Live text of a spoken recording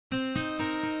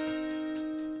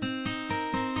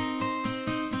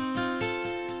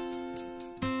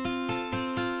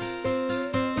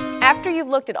After you've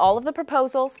looked at all of the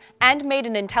proposals and made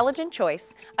an intelligent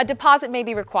choice, a deposit may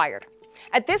be required.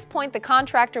 At this point, the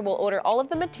contractor will order all of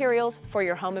the materials for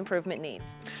your home improvement needs.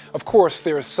 Of course,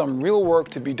 there is some real work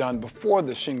to be done before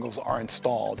the shingles are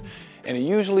installed, and it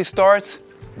usually starts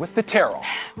with the tear-off.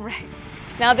 Right.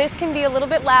 Now this can be a little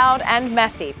bit loud and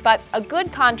messy, but a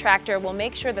good contractor will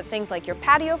make sure that things like your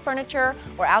patio furniture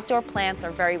or outdoor plants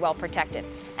are very well protected,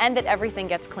 and that everything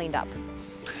gets cleaned up.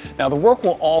 Now the work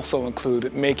will also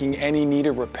include making any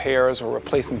needed repairs or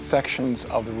replacing sections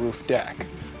of the roof deck.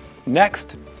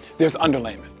 Next, there's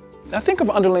underlayment. Now think of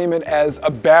underlayment as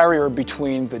a barrier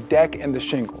between the deck and the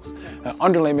shingles. Now,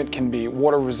 underlayment can be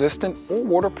water resistant or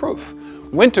waterproof.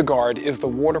 Winter Guard is the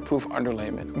waterproof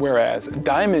underlayment, whereas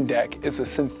Diamond Deck is a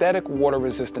synthetic water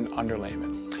resistant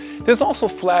underlayment. There's also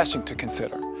flashing to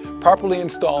consider. Properly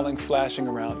installing flashing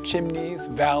around chimneys,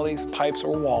 valleys, pipes,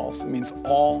 or walls means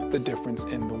all the difference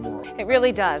in the world. It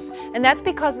really does, and that's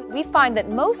because we find that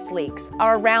most leaks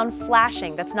are around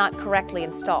flashing that's not correctly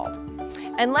installed.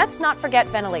 And let's not forget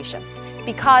ventilation,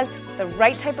 because the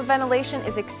right type of ventilation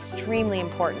is extremely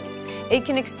important. It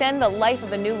can extend the life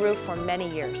of a new roof for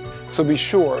many years. So be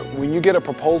sure, when you get a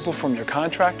proposal from your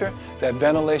contractor, that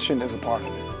ventilation is a part of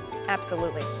it.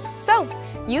 Absolutely. So,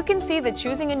 you can see that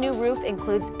choosing a new roof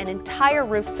includes an entire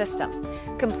roof system,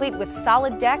 complete with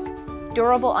solid deck,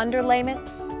 durable underlayment,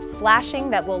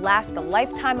 flashing that will last the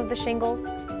lifetime of the shingles,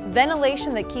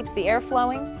 ventilation that keeps the air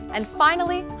flowing, and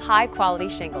finally, high-quality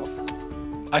shingles.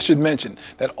 I should mention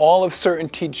that all of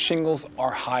CertainTeed's shingles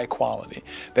are high quality.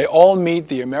 They all meet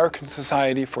the American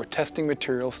Society for Testing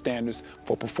Materials standards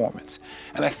for performance.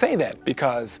 And I say that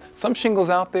because some shingles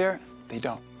out there, they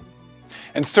don't.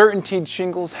 And CertainTeed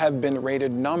shingles have been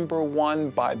rated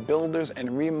 #1 by builders and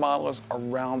remodelers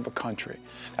around the country.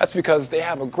 That's because they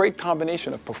have a great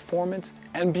combination of performance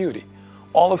and beauty.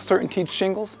 All of CertainTeed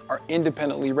shingles are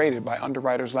independently rated by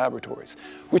Underwriters Laboratories,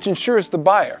 which ensures the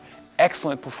buyer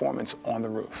excellent performance on the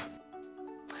roof.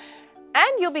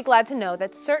 And you'll be glad to know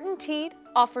that CertainTeed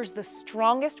offers the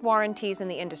strongest warranties in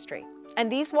the industry.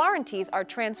 And these warranties are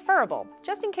transferable,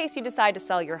 just in case you decide to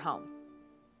sell your home.